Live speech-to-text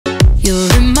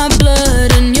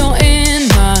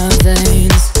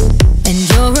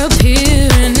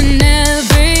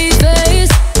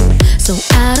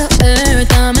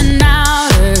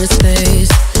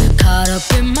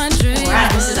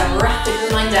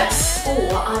step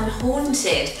 4,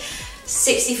 unhaunted.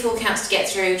 64 counts to get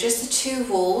through, just the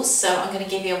 2 walls. So I'm going to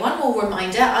give you a 1 wall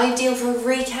reminder, ideal for a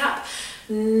recap.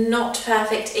 Not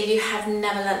perfect if you have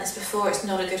never learnt this before. It's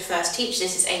not a good first teach.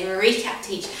 This is a recap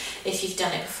teach if you've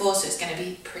done it before, so it's going to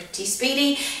be pretty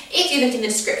speedy. If you look in the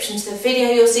description to the video,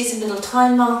 you'll see some little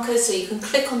time markers, so you can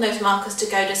click on those markers to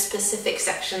go to specific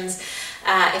sections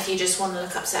if you just want to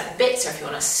look up certain bits, or if you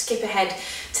want to skip ahead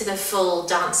to the full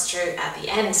dance through at the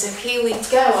end. So here we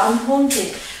go,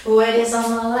 unhaunted. Where it is on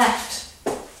the left,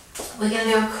 we're going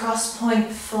to do a cross point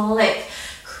flick.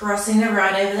 Crossing the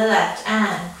right over the left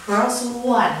and cross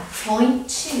 1, point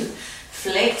 2,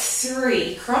 flick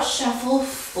 3, cross shuffle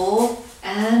 4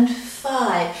 and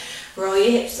 5. Roll your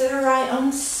hips to the right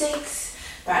on 6,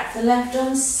 back to the left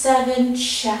on 7,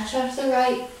 chatter to the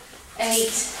right,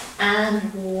 8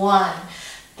 and 1.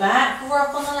 Back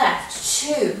rock on the left,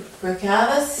 2,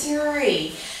 recover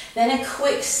 3. Then a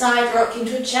quick side rock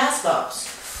into a jazz box,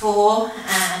 4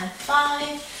 and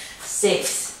 5,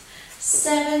 6,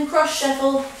 7, cross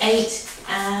shuffle, 8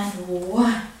 and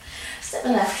 1. Step the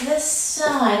left to the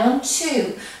side on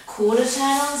 2, quarter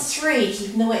turn on 3,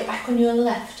 keeping the weight back on your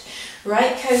left.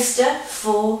 Right coaster,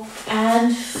 4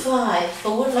 and 5,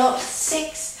 forward lock,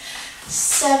 6,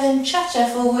 7, cha-cha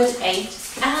forward,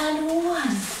 8 and 1.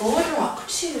 Forward rock,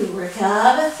 2,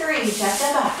 recover 3,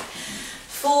 cha-cha back,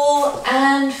 4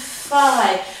 and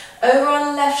 5. Over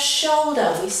on left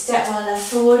shoulder, we step our left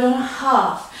forward on a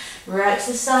half. Right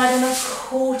to the side on a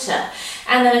quarter,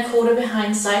 and then a quarter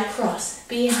behind side cross,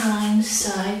 behind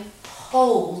side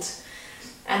hold,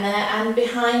 and then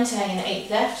behind, taking an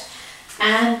 8 left,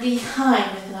 and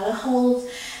behind with another hold,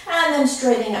 and then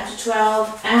straightening up to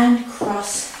 12, and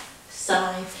cross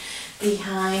side,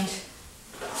 behind,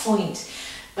 point,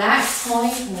 back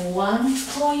point, 1,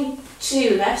 point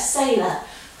 2, left sailor,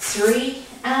 3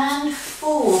 and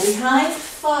 4, behind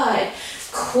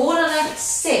 5, quarter left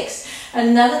 6,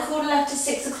 another quarter left to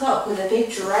 6 o'clock with a big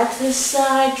drag to the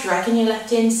side, dragging your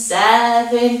left in,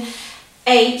 7,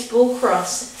 8, ball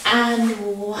cross,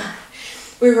 and 1.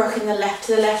 We're rocking the left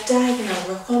to the left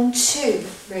diagonal, rock on 2,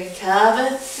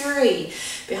 recover 3,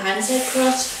 behind side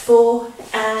cross, 4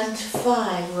 and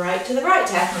 5, right to the right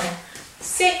diagonal,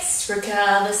 6,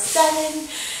 recover 7,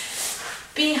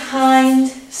 behind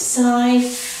side.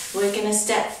 We're going to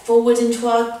step forward into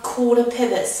our quarter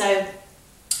pivot, so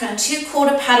 2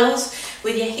 quarter paddles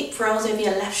with your hip rolls over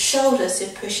your left shoulder, so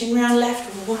pushing around left,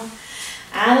 1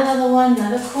 and another one,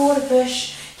 another quarter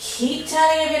push, keep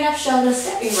turning over your left shoulder,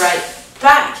 step your right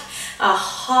back, a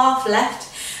half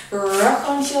left, rock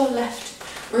onto your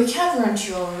left, recover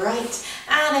onto your right,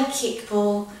 and a kick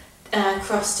ball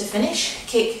cross to finish,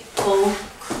 kick ball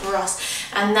cross,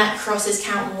 and that cross is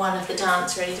count 1 of the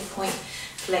dance, ready to point,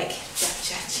 flick, cha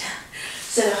cha cha.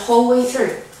 So the whole way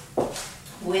through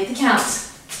with the counts.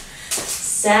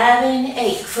 7,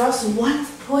 8, cross 1,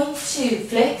 point 2,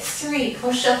 flick 3,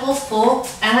 cross shuffle 4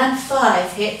 and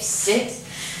 5, hips 6,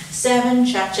 7,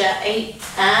 cha-cha 8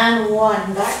 and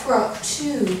 1, back rock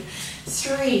 2,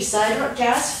 3, side rock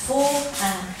jazz 4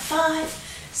 and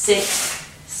 5, 6,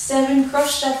 7,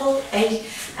 cross shuffle 8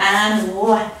 and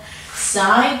 1,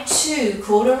 side 2,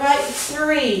 quarter right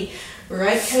 3,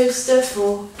 right coaster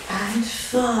 4 and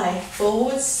 5,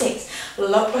 forward 6,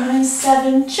 lock behind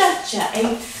 7, cha-cha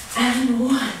 8 and 1,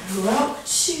 rock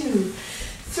 2,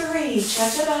 3,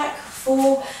 cha-cha back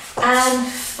 4 and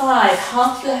 5,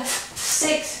 half left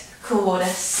 6, quarter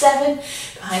 7,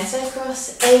 behind side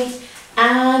cross 8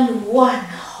 and 1,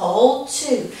 hold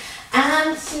 2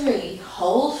 and 3,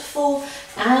 hold 4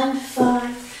 and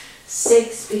 5,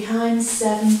 6, behind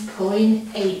 7, point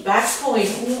 8, back point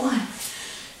 1,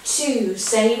 2,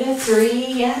 sailor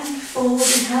 3 and 4,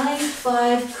 behind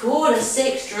 5, quarter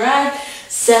 6, drag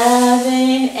 7,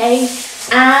 8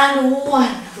 and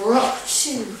 1, rock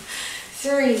 2,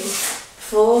 3,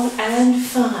 4 and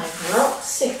 5, rock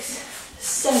 6,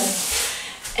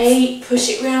 7, 8, push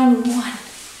it round 1,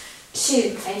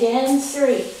 2, again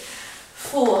 3,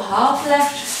 4, half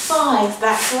left 5,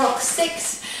 back rock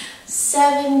 6,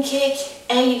 7, kick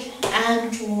 8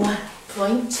 and 1,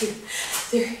 point 2,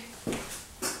 3,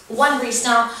 1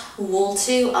 restart, wall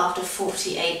 2 after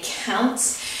 48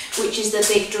 counts, which is the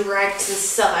big drag to the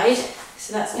side.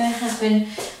 So that's going to happen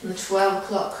on the 12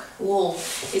 o'clock wall.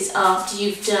 It's after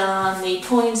you've done the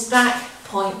points back,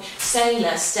 point,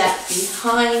 sailor, step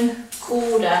behind,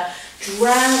 quarter,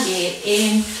 drag it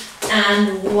in,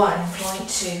 and 1, point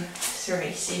 2,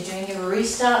 3. So you're doing a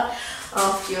restart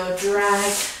after your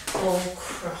drag or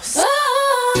cross.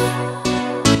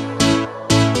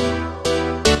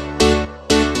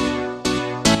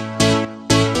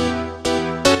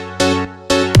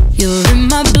 You're in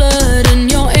my blood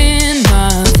and you're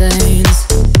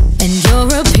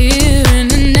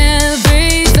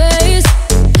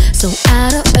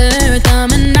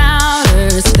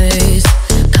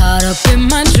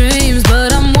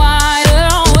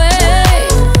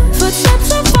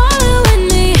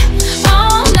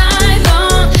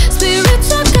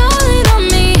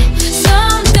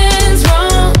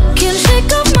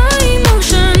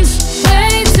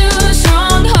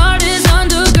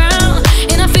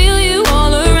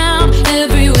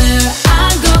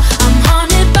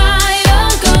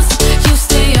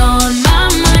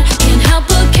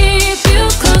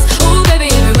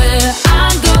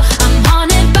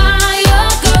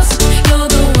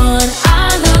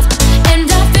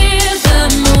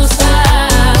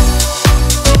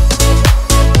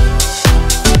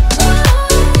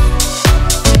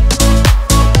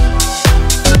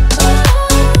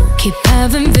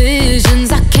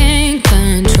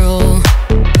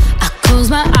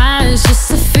is just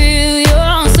to feel your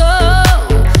own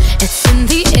soul. It's in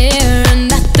the air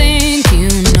and I think you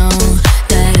know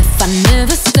that if I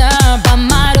never stop I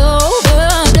might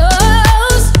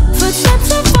overdose.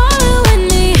 Footsteps are following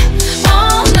me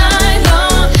all night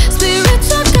long.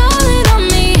 Spirits are calling on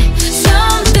me.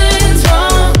 Something's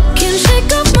wrong. Can't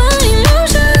shake off my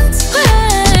emotions.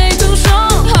 Way too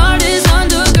strong. Heart is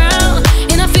underground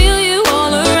and I feel you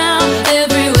all around.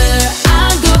 Everywhere I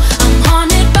go, I'm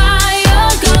haunted by your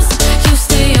ghost. You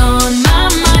stay on my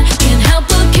mind. Can't help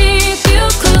but keep you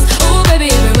close. Oh baby,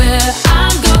 everywhere I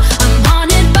go, I'm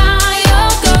haunted by your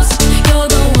ghost. You're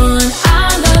the one I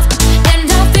love and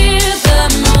I fear the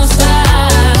most.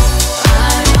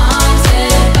 I'm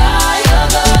haunted by your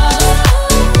ghost.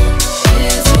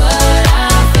 It's what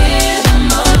I fear the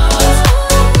most.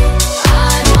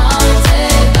 I'm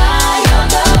haunted by your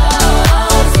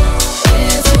ghost.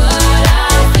 It's what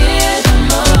I fear the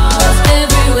most.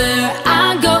 Everywhere I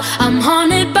go, I'm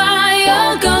haunted by your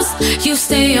ghost. You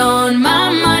stay on my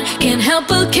mind. Can't help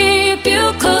but